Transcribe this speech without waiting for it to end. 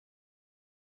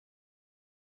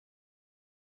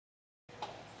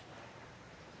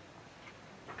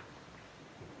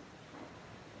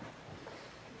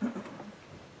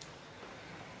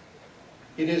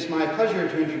It is my pleasure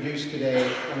to introduce today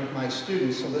one of my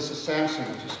students, Alyssa Sampson,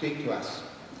 to speak to us.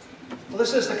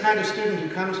 Alyssa is the kind of student who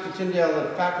comes to Tyndale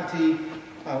that faculty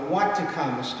want to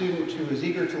come, a student who is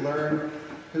eager to learn,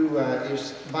 who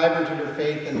is vibrant in her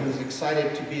faith, and who is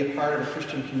excited to be a part of a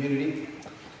Christian community.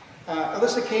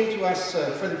 Alyssa came to us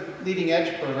for the Leading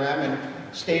Edge program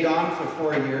and stayed on for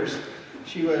 4 years.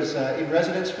 She was in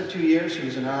residence for 2 years. She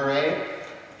was an RA.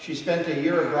 She spent a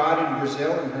year abroad in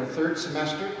Brazil in her 3rd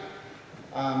semester.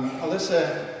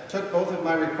 Alyssa took both of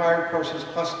my required courses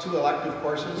plus 2 elective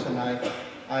courses, and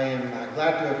I am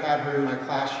glad to have had her in my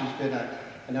class. She's been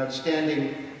an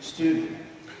outstanding student.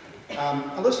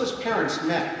 Alyssa's parents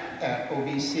met at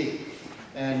OBC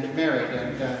and married,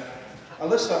 and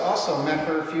Alyssa also met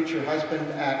her future husband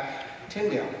at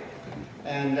Tyndale,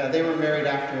 and they were married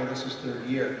after Alyssa's 3rd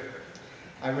year.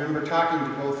 I remember talking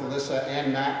to both Alyssa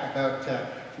and Matt about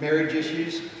marriage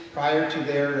issues prior to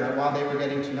while they were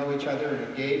getting to know each other and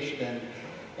engaged,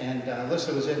 and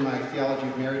Alyssa was in my theology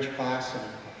of marriage class, and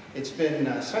it's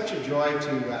been such a joy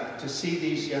to see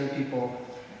these young people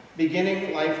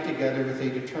beginning life together with a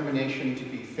determination to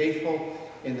be faithful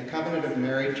in the covenant of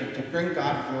marriage and to bring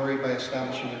God glory by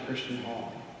establishing a Christian home.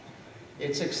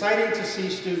 It's exciting to see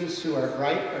students who are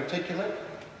bright, articulate,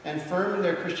 and firm in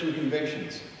their Christian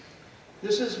convictions.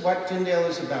 This is what Tyndale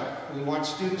is about. We want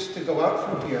students to go out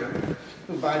from here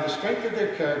who, by the strength of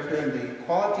their character and the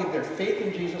quality of their faith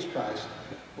in Jesus Christ,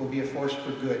 will be a force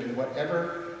for good in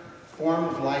whatever form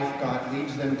of life God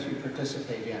leads them to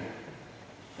participate in.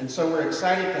 And so we're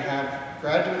excited to have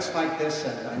graduates like this,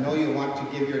 and I know you'll want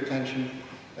to give your attention.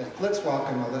 Let's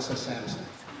welcome Alyssa Sampson.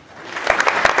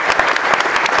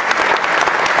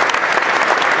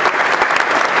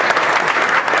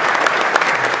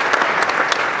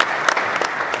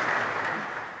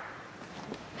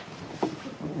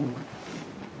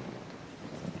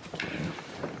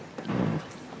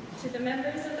 To the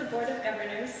members of the Board of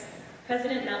Governors,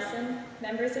 President Nelson,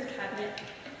 members of Cabinet,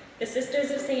 the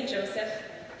Sisters of St. Joseph,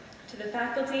 to the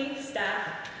faculty,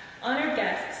 staff, honored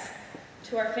guests,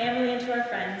 to our family and to our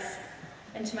friends,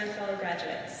 and to my fellow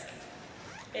graduates.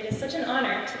 It is such an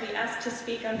honor to be asked to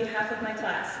speak on behalf of my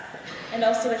class, and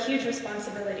also a huge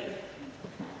responsibility.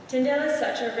 Tyndale is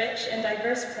such a rich and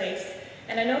diverse place,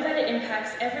 and I know that it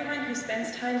impacts everyone who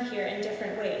spends time here in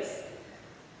different ways.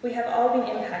 We have all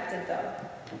been impacted, though.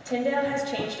 Tyndale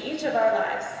has changed each of our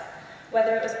lives,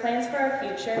 whether it was plans for our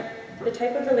future, the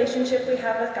type of relationship we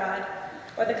have with God,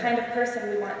 or the kind of person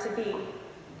we want to be.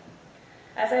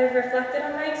 As I have reflected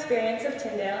on my experience of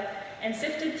Tyndale and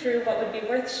sifted through what would be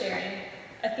worth sharing,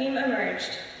 a theme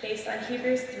emerged based on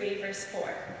Hebrews 3, verse 4.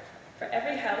 For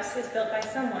every house is built by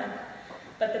someone,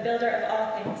 but the builder of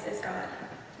all things is God.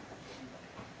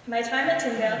 My time at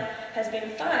Tyndale has been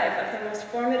 5 of the most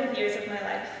formative years of my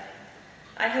life.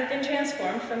 I have been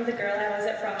transformed from the girl I was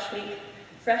at Frosh Week,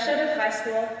 fresh out of high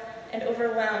school, and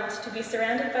overwhelmed to be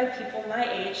surrounded by people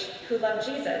my age who love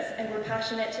Jesus and were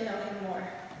passionate to know him more.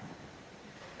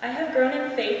 I have grown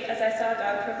in faith as I saw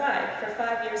God provide for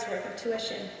 5 years' worth of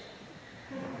tuition.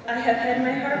 I have had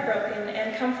my heart broken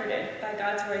and comforted by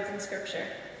God's words in Scripture.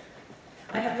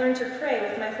 I have learned to pray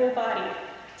with my whole body,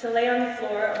 to lay on the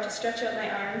floor or to stretch out my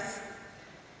arms.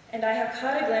 And I have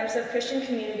caught a glimpse of Christian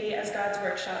community as God's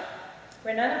workshop,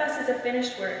 where none of us is a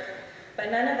finished work,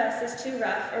 but none of us is too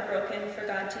rough or broken for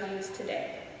God to use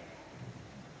today.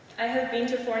 I have been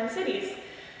to foreign cities,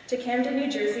 to Camden,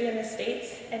 New Jersey in the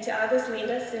States, and to Águas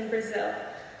Lindas in Brazil,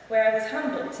 where I was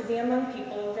humbled to be among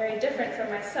people very different from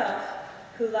myself,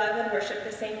 who love and worship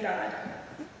the same God.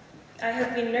 I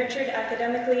have been nurtured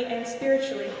academically and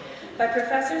spiritually by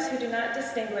professors who do not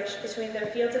distinguish between their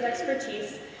fields of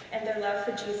expertise and their love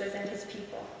for Jesus and his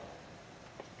people.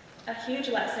 A huge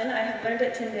lesson I have learned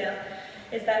at Tyndale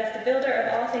is that if the builder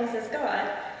of all things is God,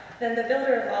 then the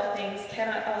builder of all things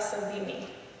cannot also be me.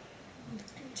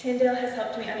 Tyndale has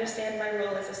helped me understand my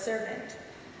role as a servant.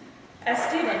 As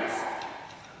students,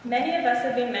 many of us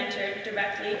have been mentored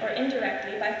directly or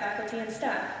indirectly by faculty and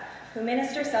staff who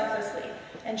minister selflessly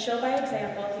and show by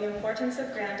example the importance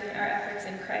of grounding our efforts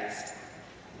in Christ.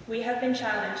 We have been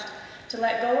challenged to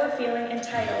let go of feeling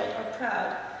entitled or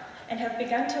proud and have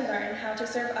begun to learn how to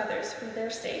serve others for their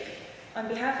sake on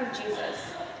behalf of Jesus,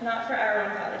 not for our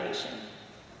own validation.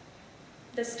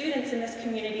 The students in this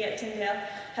community at Tyndale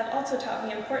have also taught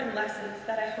me important lessons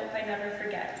that I hope I never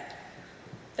forget.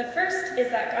 The first is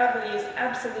that God will use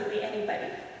absolutely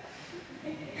anybody.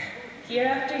 Year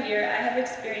after year, I have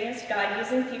experienced God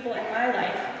using people in my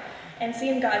life and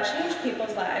seen God change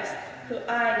people's lives who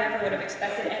I never would have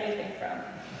expected anything from.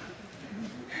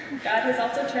 God has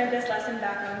also turned this lesson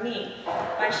back on me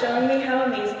by showing me how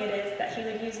amazing it is that he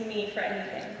would use me for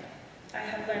anything. I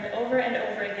have learned over and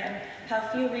over again how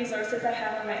few resources I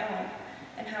have on my own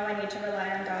and how I need to rely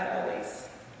on God always.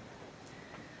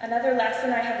 Another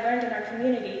lesson I have learned in our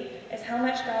community is how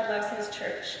much God loves his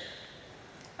church.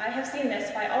 I have seen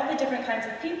this by all the different kinds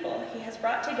of people he has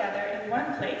brought together in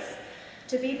one place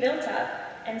to be built up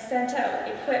and sent out,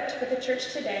 equipped for the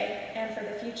church today and for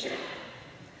the future.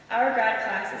 Our grad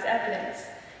class is evidence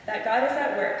that God is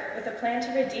at work with a plan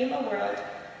to redeem a world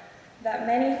that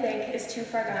many think is too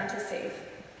far gone to save.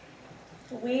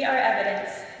 We are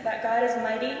evidence that God is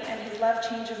mighty and his love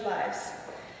changes lives,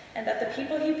 and that the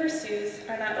people he pursues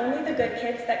are not only the good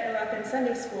kids that grew up in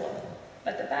Sunday school,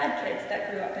 but the bad kids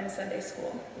that grew up in Sunday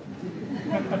school.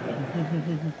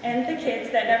 And the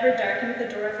kids that never darkened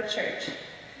the door of a church.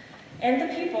 And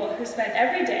the people who spent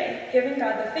every day giving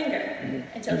God the finger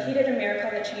until he did a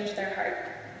miracle that changed their heart.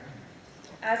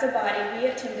 As a body, we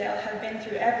at Tyndale have been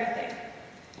through everything,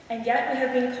 and yet we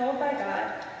have been called by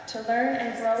God to learn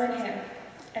and grow in him,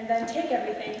 and then take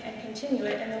everything and continue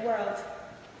it in the world.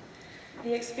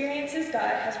 The experiences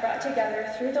God has brought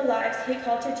together through the lives he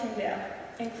called to Tyndale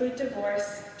include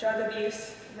divorce, drug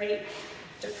abuse, rape,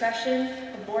 depression,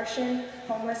 abortion,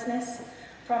 homelessness,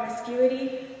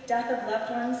 promiscuity, death of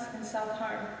loved ones, and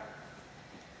self-harm.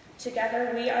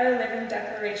 Together, we are a living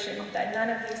declaration that none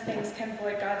of these things can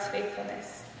void God's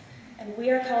faithfulness. And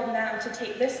we are called now to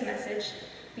take this message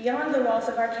beyond the walls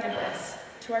of our campus,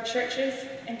 to our churches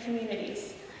and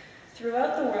communities,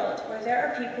 throughout the world where there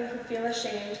are people who feel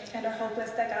ashamed and are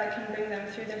hopeless that God can bring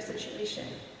them through their situation.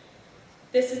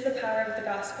 This is the power of the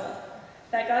gospel,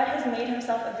 that God has made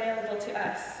himself available to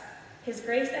us. His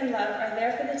grace and love are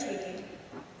there for the taking.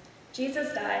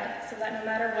 Jesus died so that no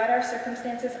matter what our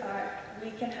circumstances are,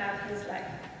 we can have his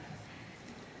life.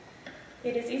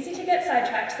 It is easy to get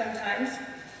sidetracked sometimes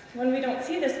when we don't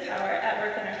see this power at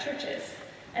work in our churches.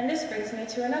 And this brings me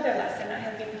to another lesson I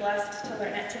have been blessed to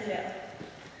learn at Tyndale.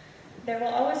 There will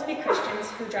always be Christians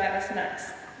who drive us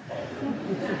nuts.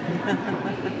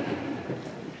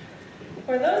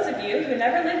 For those of you who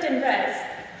never lived in res,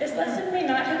 this lesson may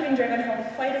not have been driven home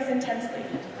quite as intensely.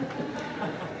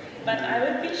 But I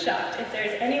would be shocked if there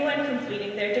is anyone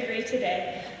completing their degree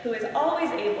today who is always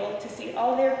able to see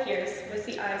all their peers with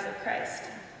the eyes of Christ.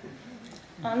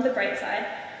 On the bright side,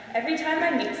 every time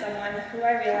I meet someone who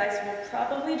I realize will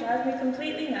probably drive me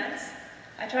completely nuts,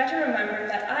 I try to remember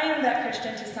that I am that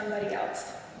Christian to somebody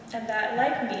else, and that,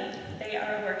 like me, they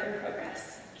are a work in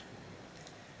progress.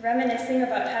 Reminiscing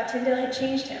about how Tyndale had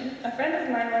changed him, a friend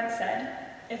of mine once said,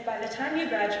 if by the time you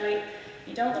graduate,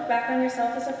 you don't look back on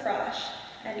yourself as a frosh,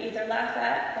 and either laugh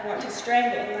at or want to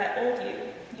strangle that old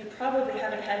you probably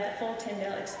haven't had the full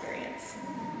Tyndale experience.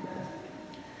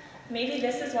 Maybe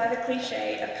this is why the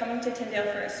cliche of coming to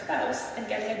Tyndale for a spouse and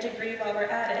getting a degree while we're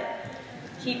at it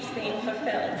keeps being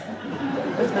fulfilled.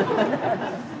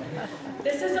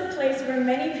 This is a place where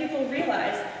many people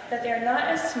realize that they're not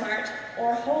as smart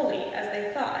or holy as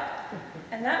they thought,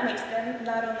 and that makes them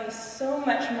not only so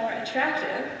much more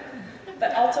attractive,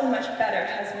 but also much better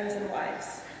husbands and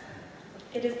wives.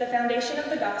 It is the foundation of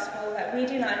the gospel that we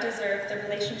do not deserve the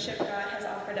relationship God has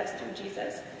offered us through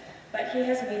Jesus, but he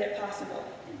has made it possible.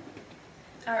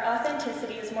 Our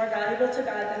authenticity is more valuable to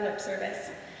God than lip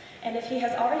service, and if he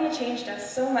has already changed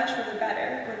us so much for the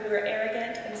better when we were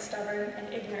arrogant and stubborn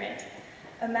and ignorant,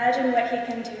 imagine what he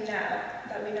can do now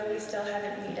that we know we still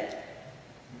haven't made it.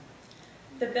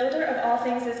 The builder of all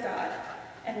things is God,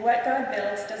 and what God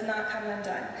builds does not come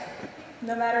undone.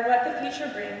 No matter what the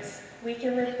future brings, we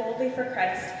can live boldly for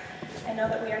Christ and know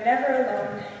that we are never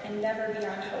alone and never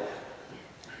beyond hope.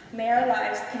 May our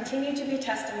lives continue to be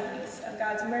testimonies of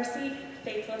God's mercy,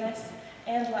 faithfulness,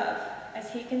 and love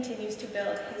as he continues to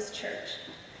build his church.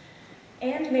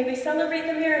 And may we celebrate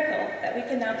the miracle that we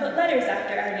can now put letters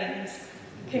after our names.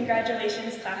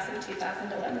 Congratulations, class of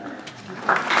 2011.